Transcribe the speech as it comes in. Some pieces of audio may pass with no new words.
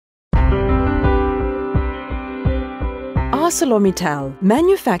ArcelorMittal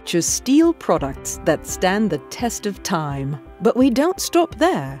manufactures steel products that stand the test of time. But we don't stop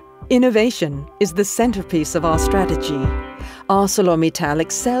there. Innovation is the centerpiece of our strategy. ArcelorMittal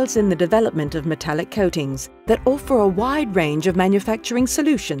excels in the development of metallic coatings that offer a wide range of manufacturing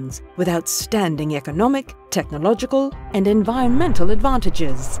solutions with outstanding economic, technological, and environmental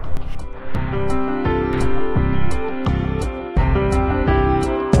advantages.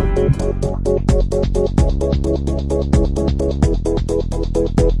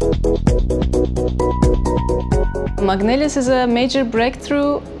 Magnelis is a major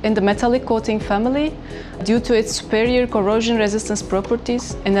breakthrough in the metallic coating family due to its superior corrosion resistance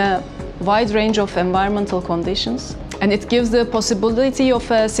properties in a wide range of environmental conditions. And it gives the possibility of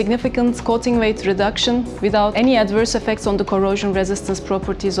a significant coating weight reduction without any adverse effects on the corrosion resistance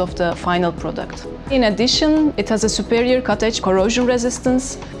properties of the final product. In addition, it has a superior cut-edge corrosion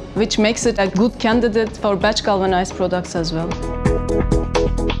resistance, which makes it a good candidate for batch galvanized products as well.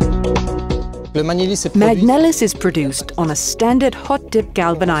 Magnelis is produced on a standard hot-dip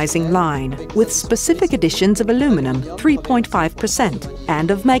galvanizing line with specific additions of aluminum 3.5% and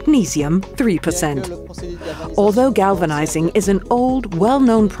of magnesium 3%. Although galvanizing is an old,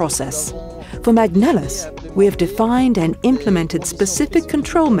 well-known process, for Magnelis, we have defined and implemented specific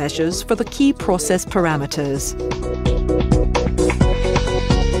control measures for the key process parameters.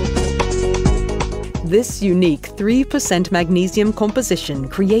 This unique 3% magnesium composition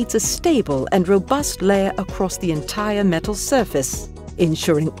creates a stable and robust layer across the entire metal surface,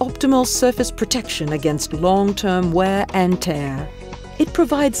 ensuring optimal surface protection against long-term wear and tear. It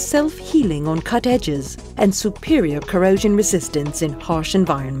provides self-healing on cut edges and superior corrosion resistance in harsh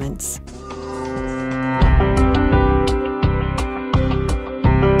environments.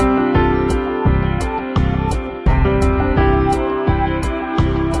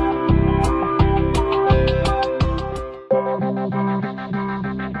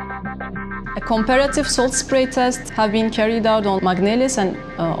 A comparative salt spray test have been carried out on Magnelis and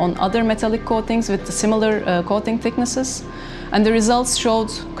on other metallic coatings with similar coating thicknesses. And the results showed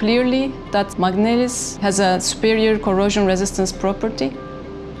clearly that Magnelis has a superior corrosion resistance property.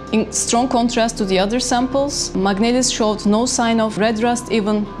 In strong contrast to the other samples, Magnelis showed no sign of red rust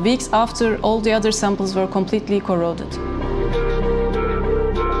even weeks after all the other samples were completely corroded.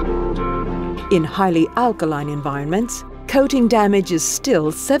 In highly alkaline environments, coating damage is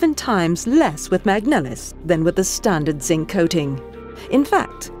still 7 times less with Magnelis than with the standard zinc coating. In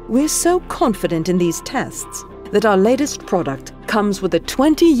fact, we're so confident in these tests that our latest product comes with a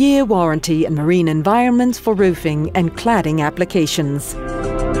 20-year warranty in marine environments for roofing and cladding applications.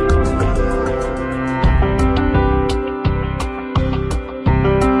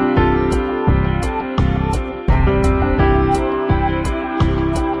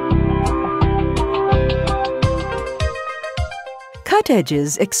 Cut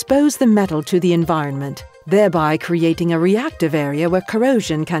edges expose the metal to the environment, thereby creating a reactive area where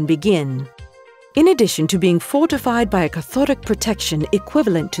corrosion can begin. In addition to being fortified by a cathodic protection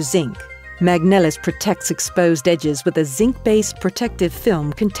equivalent to zinc, Magnelis protects exposed edges with a zinc-based protective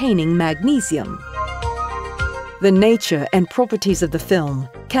film containing magnesium. The nature and properties of the film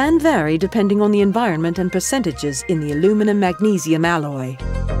can vary depending on the environment and percentages in the aluminum-magnesium alloy.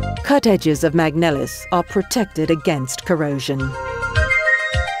 Cut edges of Magnelis are protected against corrosion.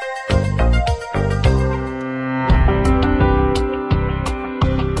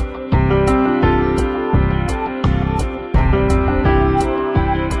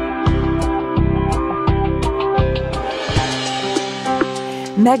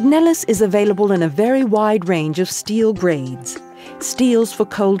 Magnelis is available in a very wide range of steel grades, steels for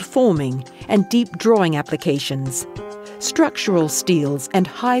cold forming and deep drawing applications, structural steels and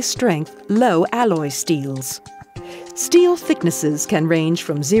high-strength, low alloy steels. Steel thicknesses can range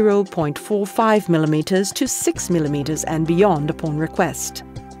from 0.45 mm to 6 mm and beyond upon request.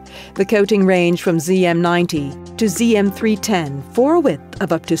 The coating range from ZM90 to ZM310 for a width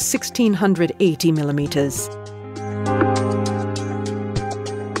of up to 1680 mm.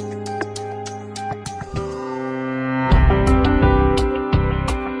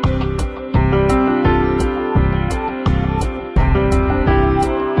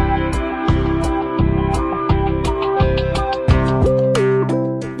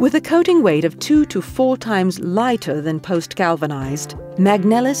 With a coating weight of 2 to 4 times lighter than post-galvanized,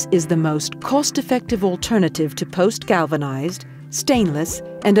 Magnelis is the most cost-effective alternative to post-galvanized, stainless,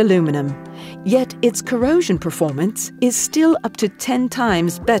 and aluminum. Yet its corrosion performance is still up to 10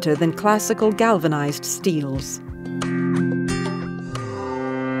 times better than classical galvanized steels.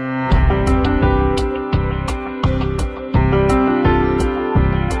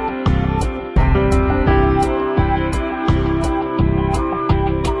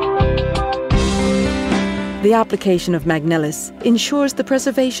 The application of Magnelis ensures the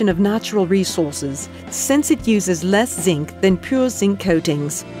preservation of natural resources since it uses less zinc than pure zinc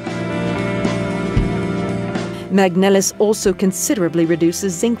coatings. Magnelis also considerably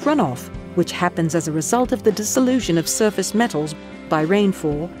reduces zinc runoff, which happens as a result of the dissolution of surface metals by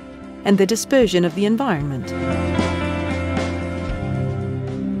rainfall and the dispersion of the environment.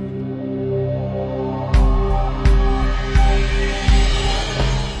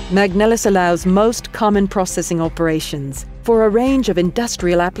 Magnelis allows most common processing operations for a range of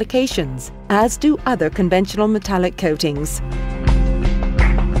industrial applications, as do other conventional metallic coatings.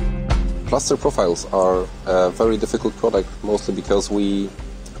 Plaster profiles are a very difficult product, mostly because we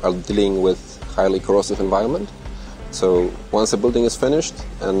are dealing with highly corrosive environment. So once a building is finished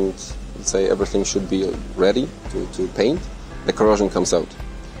and let's say everything should be ready to paint, the corrosion comes out.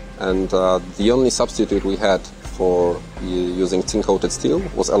 And the only substitute we had for using tin-coated steel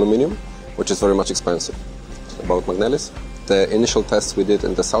was aluminum, which is very much expensive. About Magnelis, the initial tests we did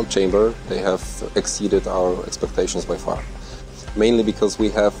in the salt chamber, they have exceeded our expectations by far. Mainly because we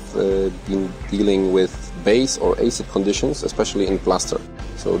have been dealing with base or acid conditions, especially in plaster.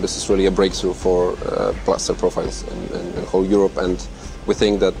 So this is really a breakthrough for plaster profiles in whole Europe, and we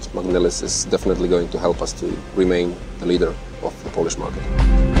think that Magnelis is definitely going to help us to remain the leader of the Polish market.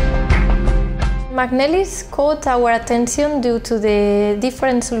 Magnelis caught our attention due to the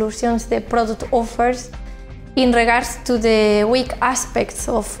different solutions the product offers in regards to the weak aspects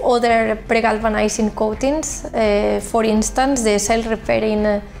of other pre-galvanizing coatings, for instance, the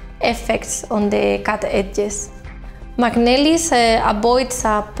self-repairing effects on the cut edges. Magnelis avoids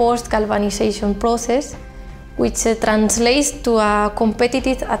a post-galvanization process, which translates to a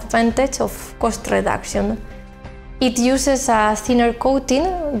competitive advantage of cost reduction. It uses a thinner coating,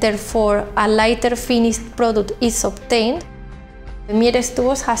 therefore a lighter finished product is obtained. Mieres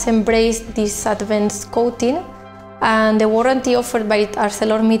Tubos has embraced this advanced coating, and the warranty offered by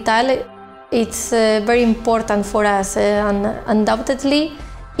ArcelorMittal it's very important for us and undoubtedly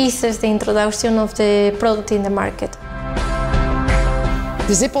eases the introduction of the product in the market.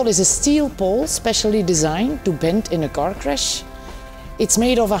 The zip pole is a steel pole specially designed to bend in a car crash. It's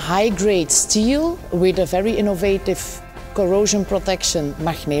made of a high-grade steel with a very innovative corrosion protection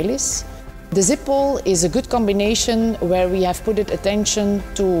Magnelis. The zip pole is a good combination where we have put attention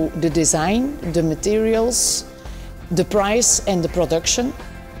to the design, the materials, the price and the production.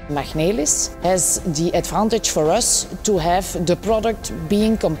 Magnelis has the advantage for us to have the product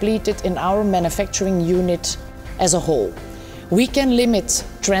being completed in our manufacturing unit as a whole. We can limit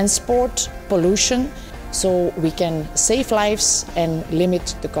transport, pollution, so we can save lives and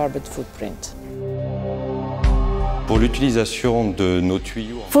limit the carbon footprint.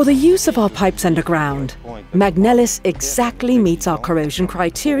 For the use of our pipes underground, Magnelis exactly meets our corrosion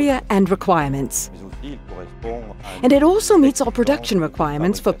criteria and requirements. And it also meets our production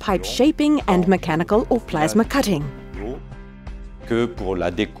requirements for pipe shaping and mechanical or plasma cutting.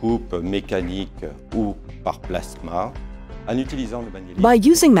 By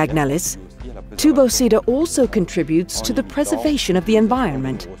using Magnelis, Tubocida also contributes to the preservation of the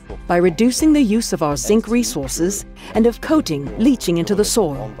environment by reducing the use of our zinc resources and of coating leaching into the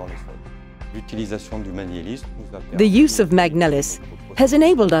soil. The use of Magnelis has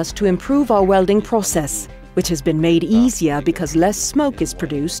enabled us to improve our welding process, which has been made easier because less smoke is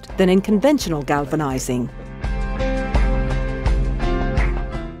produced than in conventional galvanizing.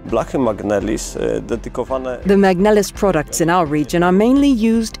 The Magnelis products in our region are mainly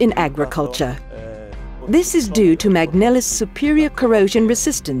used in agriculture. This is due to Magnelis' superior corrosion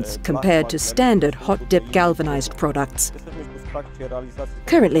resistance compared to standard hot-dip galvanized products.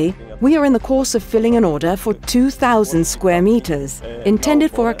 Currently, we are in the course of filling an order for 2,000 square meters,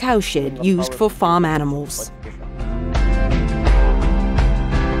 intended for a cowshed used for farm animals.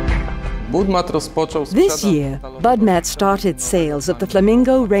 This year, Budmat started sales of the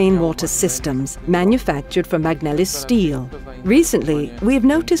Flamingo rainwater systems manufactured from Magnelis steel. Recently, we have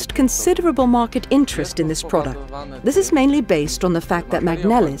noticed considerable market interest in this product. This is mainly based on the fact that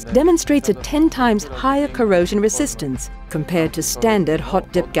Magnelis demonstrates a 10 times higher corrosion resistance compared to standard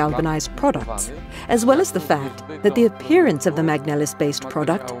hot-dip galvanized products, as well as the fact that the appearance of the Magnelis-based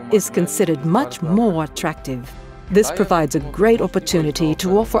product is considered much more attractive. This provides a great opportunity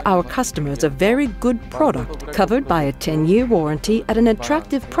to offer our customers a very good product covered by a 10-year warranty at an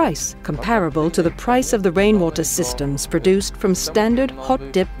attractive price comparable to the price of the rainwater systems produced from standard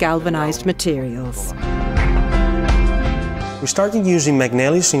hot-dip galvanized materials. We started using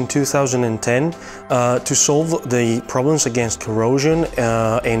Magnelis in 2010 to solve the problems against corrosion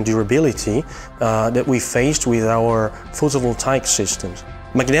and durability that we faced with our photovoltaic systems.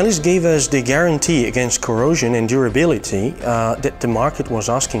 Magnelis gave us the guarantee against corrosion and durability that the market was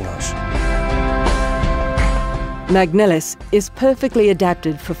asking us. Magnelis is perfectly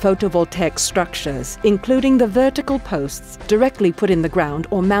adapted for photovoltaic structures, including the vertical posts directly put in the ground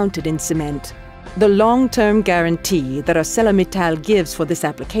or mounted in cement. The long-term guarantee that ArcelorMittal gives for this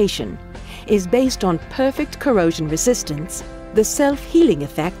application is based on perfect corrosion resistance, the self-healing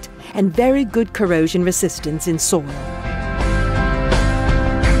effect, and very good corrosion resistance in soil.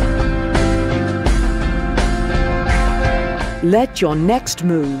 Let your next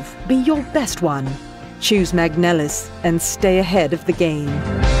move be your best one. Choose Magnelis and stay ahead of the game.